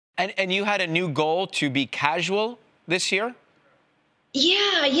And you had a new goal to be casual this year?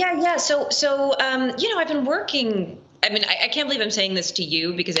 Yeah. So, I've been working. I mean, I can't believe I'm saying this to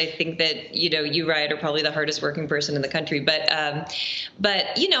you because I think that, you, Riot, are probably the hardest working person in the country. But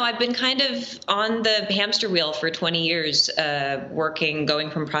I've been kind of on the hamster wheel for 20 years, working, going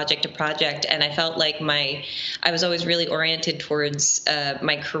from project to project. And I felt like I was always really oriented towards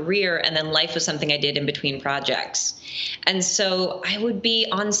my career. And then life was something I did in between projects. And so I would be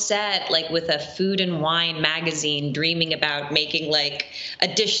on set, like with a food and wine magazine, dreaming about making like a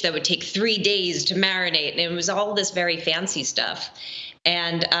dish that would take 3 days to marinate. And it was all this very fancy stuff.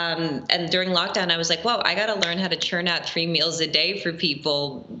 And during lockdown, I was like, whoa, I got to learn how to churn out 3 meals a day for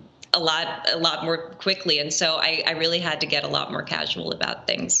people a lot more quickly. And so I really had to get a lot more casual about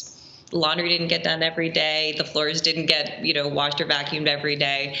things. The laundry didn't get done every day. The floors didn't get, washed or vacuumed every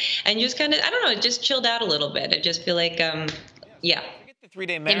day. And just kind of, I don't know, it just chilled out a little bit. I just feel like, yeah. Forget the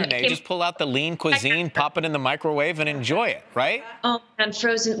 3-day marinade. Just pull out the lean cuisine, pop it in the microwave, and enjoy it, right? Oh, and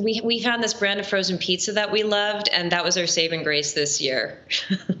frozen. We found this brand of frozen pizza that we loved, and that was our saving grace this year.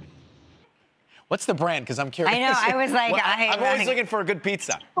 What's the brand? Because I'm curious. I know. I was like, I'm always looking for a good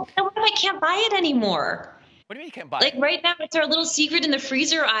pizza. What if I can't buy it anymore? What do you mean you can't buy Like it? right now, it's our little secret in the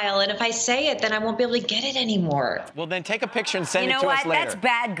freezer aisle, and if I say it, then I won't be able to get it anymore. Well, then take a picture and send it to us later. You know what? That's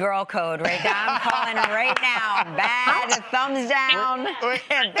bad girl code right now. I'm calling right now. Bad, thumbs down.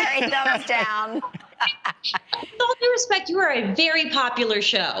 Very thumbs down. With all due respect, you are a very popular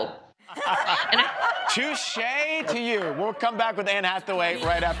show. Touche to you. We'll come back with Anne Hathaway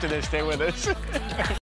right after this. Stay with us.